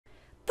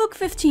Book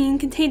 15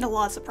 contained a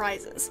lot of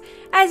surprises.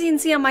 As you can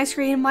see on my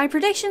screen, my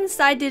predictions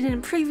that I did in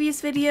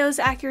previous videos'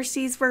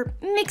 accuracies were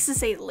mixed to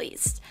say the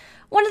least.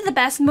 One of the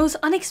best, most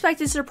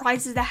unexpected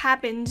surprises that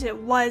happened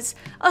was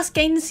us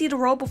getting to see the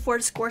world before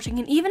the scorching,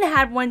 and even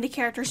had one of the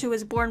characters who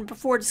was born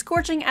before the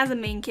scorching as a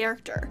main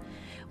character.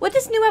 With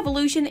this new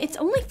evolution, it's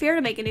only fair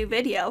to make a new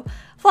video.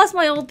 Plus,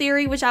 my old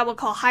theory, which I will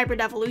call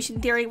hybrid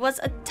evolution theory, was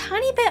a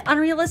tiny bit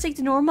unrealistic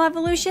to normal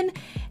evolution.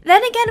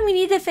 Then again, we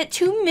need to fit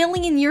 2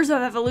 million years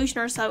of evolution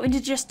or so into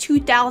just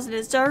 2,000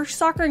 as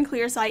Darkstalker and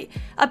Clearsight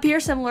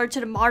appear similar to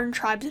the modern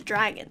tribes of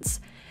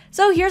dragons.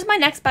 So here's my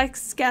next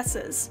best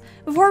guesses.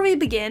 Before we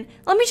begin,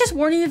 let me just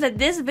warn you that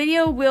this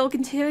video will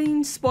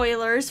contain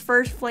spoilers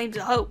for Flames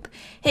of Hope.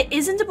 It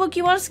isn't a book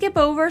you want to skip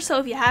over, so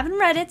if you haven't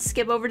read it,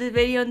 skip over the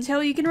video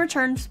until you can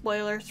return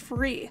spoilers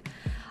free.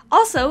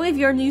 Also, if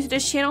you're new to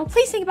this channel,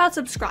 please think about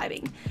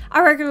subscribing.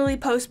 I regularly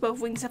post both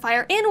Wings of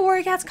Fire and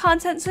Warrior Cats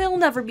content, so you'll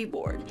never be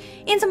bored.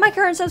 And to my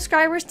current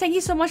subscribers, thank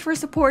you so much for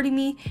supporting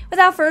me.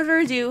 Without further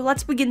ado,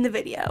 let's begin the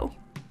video.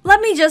 Let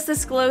me just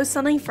disclose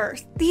something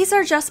first. These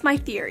are just my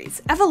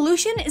theories.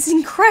 Evolution is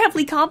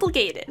incredibly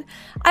complicated.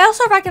 I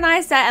also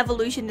recognize that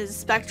evolution is a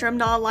spectrum,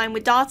 not a line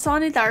with dots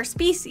on it that are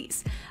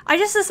species. I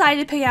just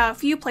decided to pick out a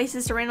few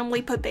places to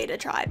randomly put beta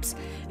tribes.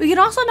 We can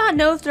also not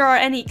know if there are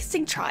any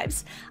extinct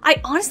tribes.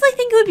 I honestly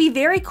think it would be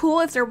very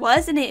cool if there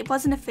was and it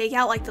wasn't a fake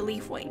out like the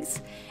leaf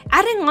wings.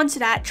 Adding on to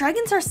that,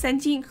 dragons are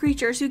sentient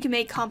creatures who can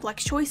make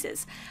complex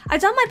choices.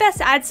 I've done my best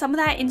to add some of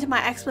that into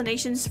my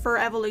explanations for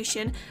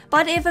evolution,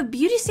 but if a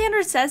beauty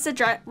standard says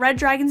that red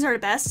dragons are the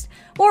best,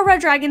 more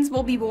red dragons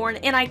will be born,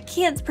 and I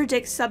can't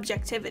predict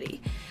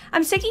subjectivity.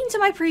 I'm sticking to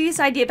my previous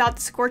idea about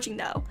the scorching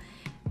though.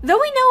 Though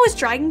we know it's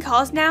dragon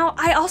caused now,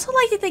 I also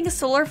like to think a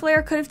solar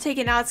flare could have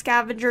taken out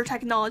scavenger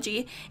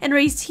technology and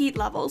raised heat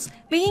levels,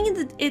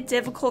 making it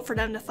difficult for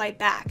them to fight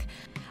back.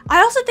 I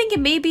also think it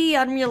may be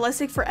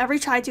unrealistic for every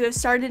tribe to have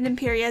started in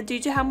Imperia due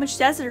to how much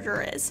desert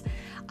there is.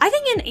 I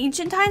think in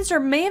ancient times there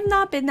may have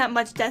not been that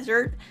much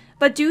desert,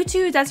 but due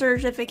to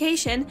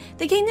desertification,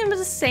 the kingdom of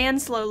the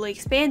sand slowly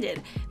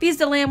expanded. Because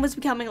the land was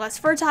becoming less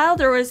fertile,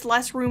 there was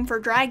less room for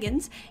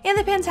dragons, and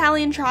the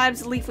Pantalian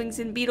tribes, Leafwings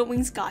and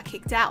Beetlewings got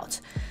kicked out.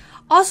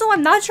 Also,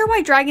 I'm not sure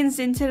why dragons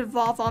didn't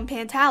evolve on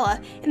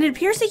Pantala, and it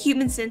appears that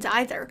humans didn't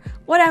either.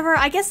 Whatever,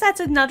 I guess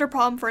that's another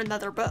problem for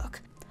another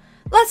book.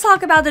 Let's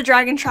talk about the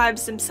dragon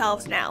tribes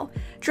themselves now.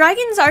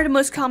 Dragons are the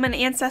most common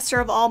ancestor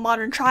of all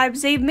modern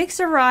tribes. They've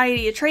mixed a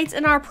variety of traits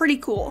and are pretty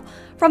cool.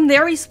 From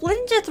there, we split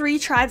into 3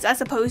 tribes as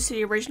opposed to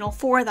the original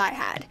 4 that I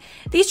had.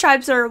 These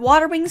tribes are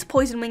Waterwings,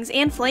 Poisonwings,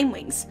 and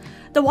Flamewings.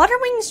 The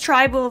Waterwings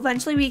tribe will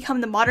eventually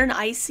become the modern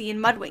Ice, Sea, and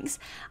Mudwings.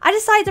 I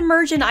decided to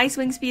merge in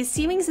Icewings because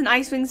Seawings and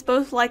Icewings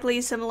both likely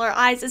have similar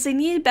eyes, as they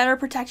needed better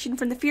protection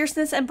from the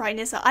fierceness and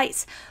brightness of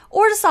ice,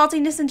 or the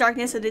saltiness and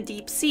darkness of the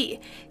deep sea.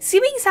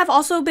 Seawings have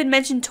also been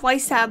mentioned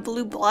twice to have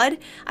blue blood.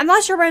 I'm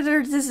not sure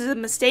whether this is a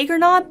mistake or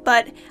not,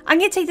 but I'm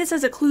going to take this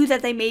as a clue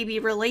that they may be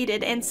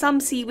related, and some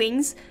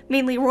Seawings,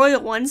 mainly royal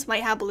ones,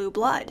 might have blue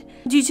blood,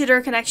 due to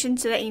their connection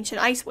to the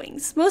ancient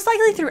Icewings, most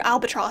likely through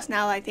Albatross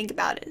now that I think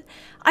about it.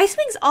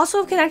 Icewings also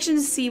have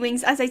connections to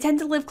Seawings as they tend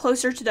to live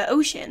closer to the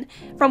ocean,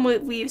 from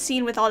what we've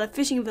seen with all the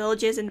fishing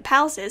villages and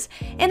palaces,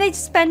 and they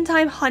spend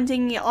time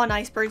hunting on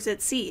icebergs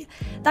at sea.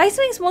 The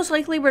Icewings most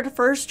likely were the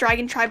first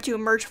dragon tribe to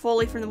emerge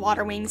fully from the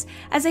Waterwings,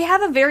 as they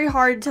have a very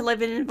hard to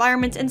live in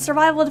environment and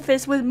survival of the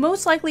fittest would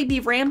most likely be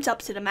ramped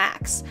up to the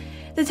max.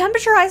 The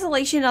temperature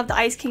isolation of the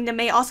Ice Kingdom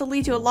may also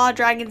lead to a lot of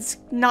dragons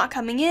not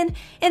coming in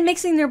and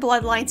mixing their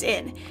bloodlines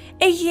in,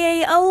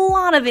 aka a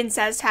lot of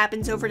incest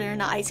happens over there in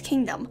the Ice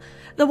Kingdom.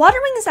 The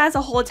Waterwings as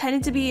a whole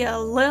tended to be a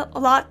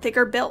lot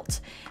thicker built.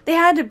 They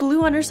had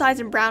blue undersides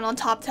and brown on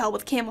top to help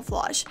with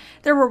camouflage.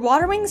 There were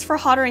Waterwings for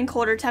hotter and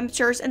colder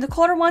temperatures, and the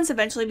colder ones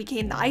eventually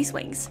became the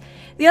Icewings.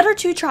 The other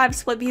 2 tribes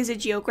split because of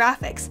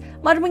geographics.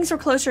 Mudwings were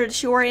closer to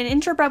shore and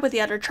interbred with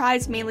the other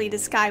tribes, mainly the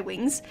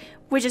Skywings,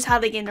 which is how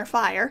they gained their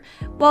fire,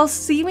 while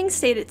Seawings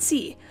stayed at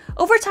sea.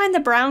 Over time, the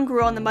brown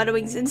grew on the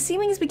Mudwings, and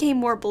Seawings became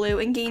more blue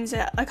and gained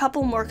a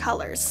couple more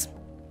colors.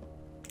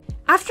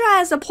 After that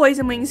is the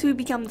Poisonwings, who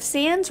become the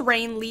Sands,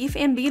 Rain, Leaf,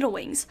 and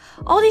Beetlewings.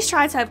 All these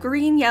tribes have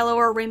green, yellow,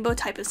 or rainbow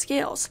type of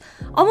scales.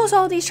 Almost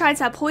all of these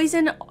tribes have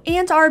poison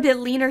and are a bit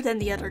leaner than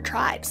the other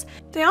tribes.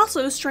 They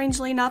also,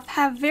 strangely enough,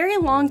 have very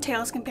long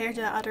tails compared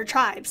to the other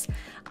tribes.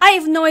 I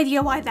have no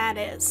idea why that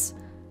is.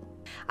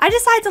 I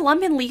decided to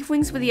lump in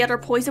Leafwings with the other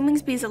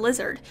Poisonwings because of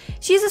Lizard.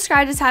 She is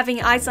described as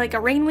having eyes like a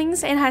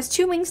Rainwings and has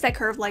 2 wings that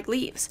curve like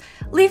leaves.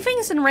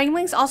 Leafwings and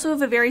Rainwings also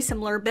have a very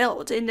similar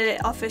build in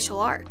the official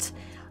art.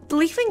 The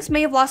Leafwings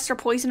may have lost their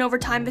poison over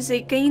time as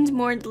they gained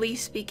more in the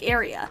Leaf-speak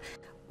area.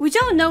 We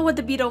don't know what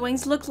the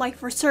Beetlewings look like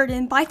for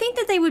certain, but I think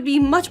that they would be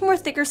much more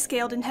thicker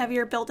scaled and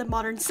heavier built than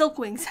modern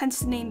Silkwings,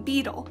 hence the name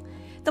Beetle.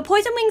 The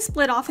Poisonwings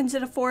split off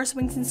into the Forest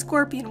Wings and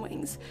Scorpion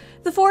Wings.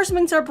 The Forest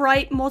Wings are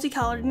bright,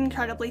 multicolored, and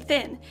incredibly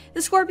thin.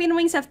 The Scorpion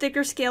Wings have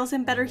thicker scales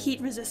and better heat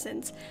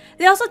resistance.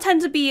 They also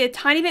tend to be a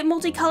tiny bit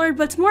multicolored,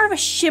 but it's more of a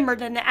shimmer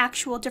than the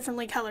actual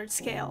differently colored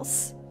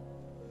scales.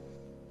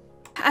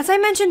 As I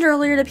mentioned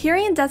earlier, the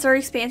Pyrenean Desert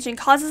expansion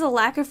causes a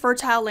lack of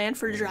fertile land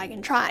for the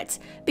dragon tribes.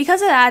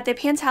 Because of that, the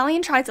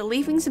Pantalian tribes of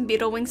leafwings and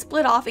beetlewings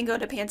split off and go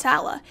to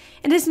Pantala.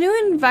 In this new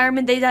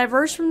environment, they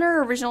diverge from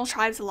their original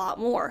tribes a lot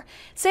more.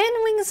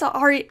 Sandwings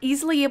are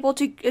easily able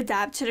to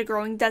adapt to the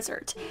growing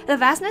desert. The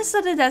vastness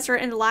of the desert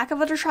and the lack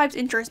of other tribes'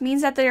 interest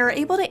means that they are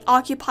able to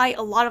occupy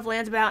a lot of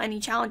land without any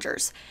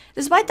challengers.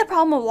 Despite the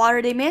problem of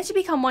water, they managed to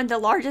become one of the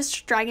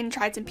largest dragon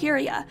tribes in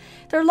Pyria.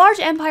 Their large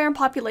empire and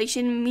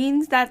population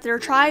means that their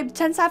tribe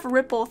tends to have a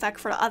ripple effect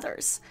for the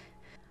others.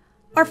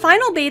 Our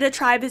final beta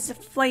tribe is the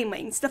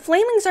Flamewings. The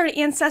Flamewings are the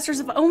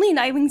ancestors of only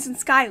Nightwings and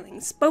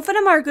Skywings. Both of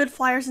them are good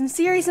flyers in the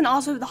series and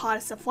also the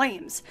hottest of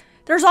flames.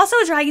 There's also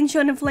a dragon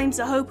shown in Flames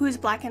of Hope who has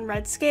black and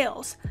red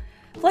scales.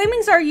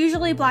 Flamewings are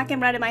usually black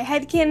and red in my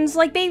headcanons,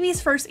 like Baby's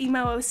first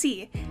emo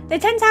OC. They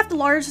tend to have the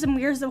largest and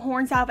weirdest of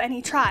horns out of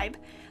any tribe.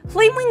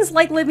 Flamewings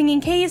like living in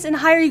caves, and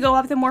higher you go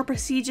up, the more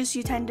prestigious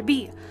you tend to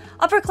be.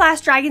 Upper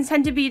class dragons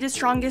tend to be the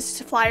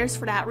strongest flyers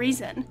for that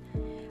reason.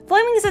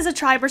 Flamewings as a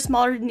tribe are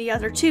smaller than the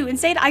other two and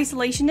stayed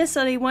isolationist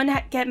so they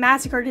wouldn't get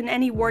massacred in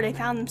any war they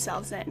found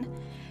themselves in.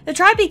 The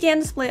tribe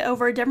began to split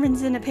over a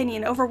difference in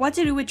opinion over what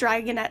to do with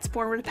dragonets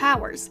born with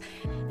powers.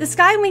 The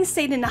Skywings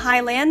stayed in the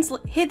highlands,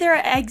 hid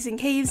their eggs in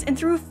caves, and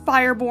threw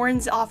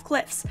fireborns off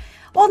cliffs,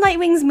 while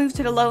Nightwings moved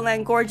to the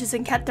lowland gorges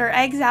and kept their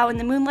eggs out in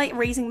the moonlight,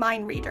 raising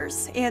mind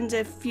readers and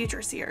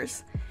future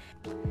seers.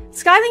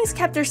 Skywings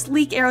kept their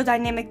sleek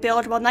aerodynamic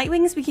build, while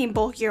Nightwings became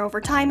bulkier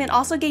over time and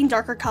also gained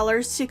darker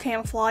colors to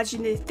camouflage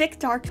in the thick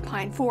dark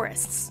pine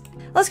forests.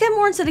 Let's get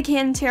more into the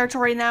canon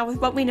territory now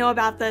with what we know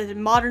about the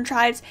modern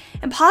tribes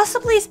and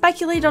possibly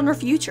speculate on their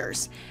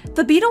futures.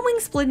 The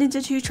Beetlewings split into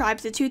two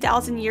tribes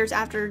 2,000 years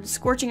after the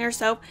Scorching or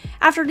so,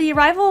 after the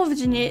arrival of a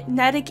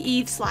genetic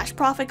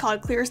Eve/prophet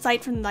called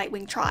Clearsight from the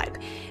Nightwing tribe.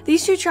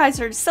 These two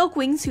tribes are the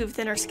Silkwings, who have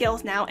thinner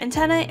scales now,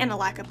 antennae, and a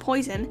lack of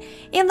poison,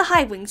 and the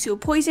Hivewings, who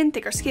have poison,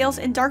 thicker scales,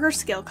 and darker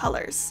scale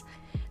colors.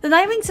 The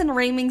Nightwings and the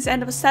Rainwings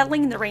end up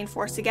settling in the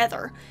rainforest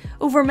together.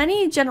 Over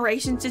many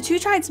generations, the two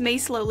tribes may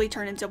slowly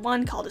turn into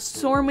one, called a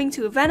Stormwing,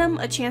 to a Venom,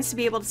 a chance to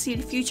be able to see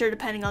the future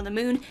depending on the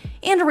moon,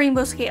 and a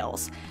Rainbow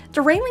Scales.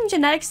 The Rainwing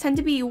genetics tend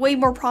to be way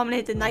more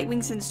prominent than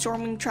Nightwings and the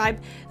Stormwing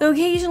tribe, though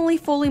occasionally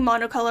fully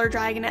monocolored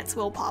dragonets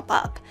will pop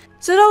up.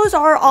 So those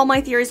are all my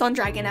theories on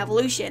dragon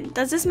evolution.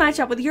 Does this match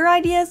up with your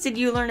ideas? Did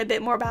you learn a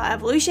bit more about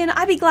evolution?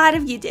 I'd be glad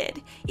if you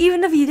did.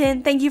 Even if you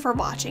didn't, thank you for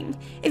watching.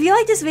 If you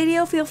like this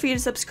video, feel free to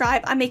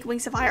subscribe. I make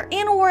Wings of Fire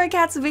and Aurora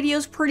Cats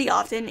videos pretty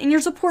often, and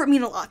your support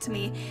means a lot to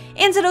me.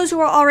 And to those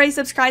who are already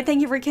subscribed,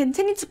 thank you for your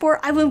continued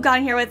support. I wouldn't have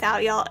gotten here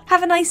without y'all.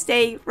 Have a nice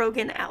day.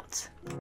 Rogan out.